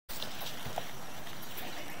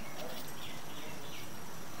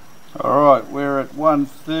Alright, we're at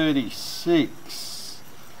 136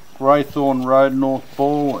 Greythorn Road, North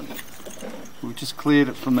Balwyn. We've just cleared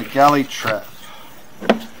it from the gully trap.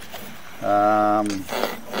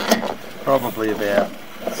 Probably about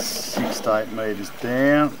 6 to 8 metres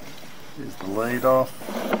down. There's the lead off.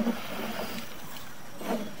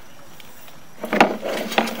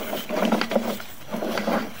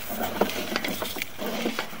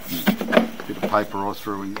 Bit of paper I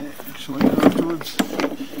threw in there actually afterwards.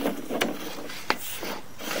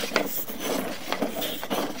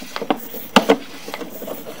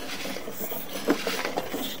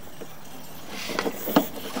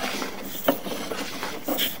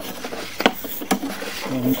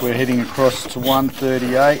 I think we're heading across to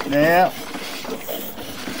 138 now.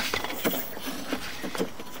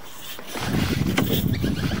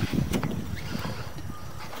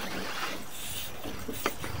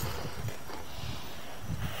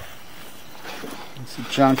 It's a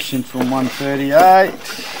junction from 138.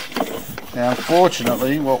 Now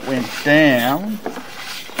unfortunately what went down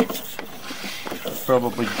is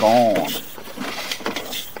probably gone.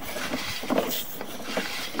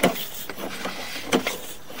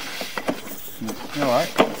 Alright.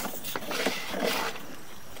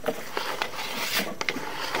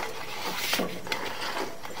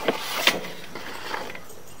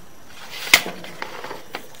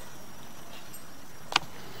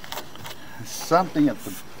 There's something at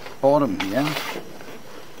the bottom here.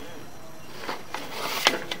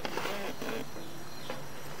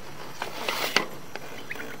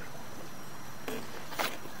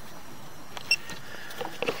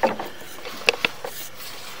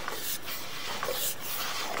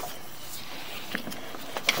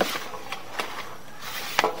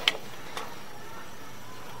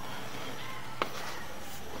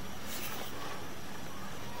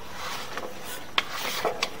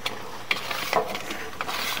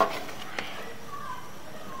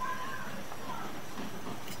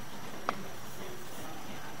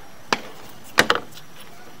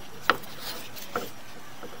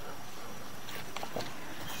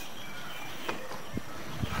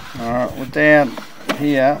 Alright, we're down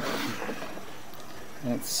here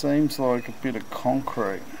and it seems like a bit of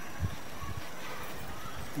concrete.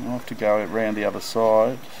 I'll have to go around the other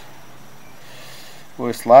side.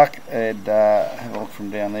 Worst luck and have a look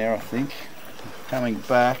from down there I think. Coming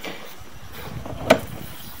back.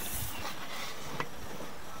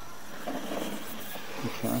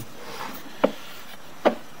 Okay.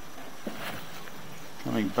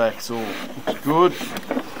 Coming back's all looks good.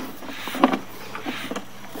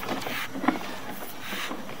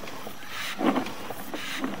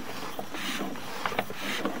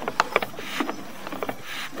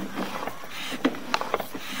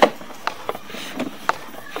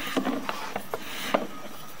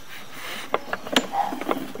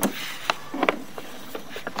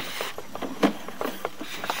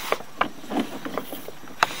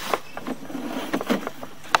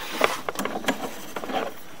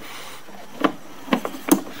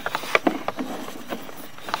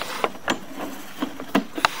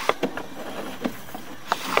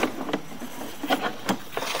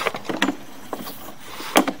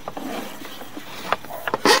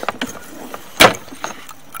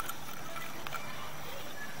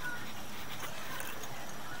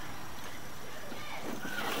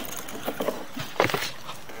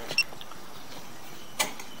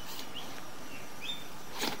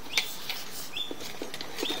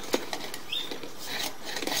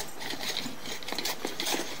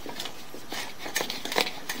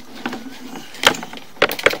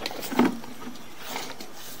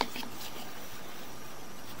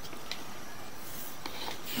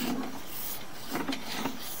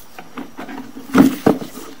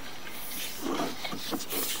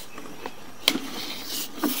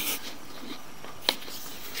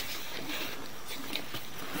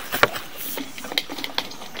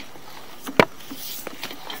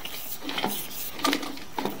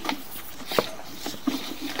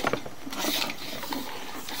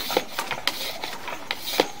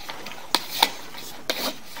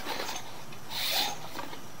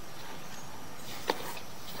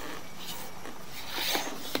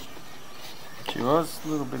 She was a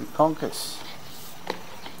little bit of conkus.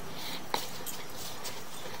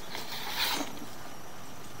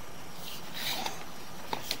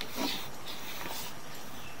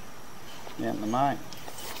 Out in the main.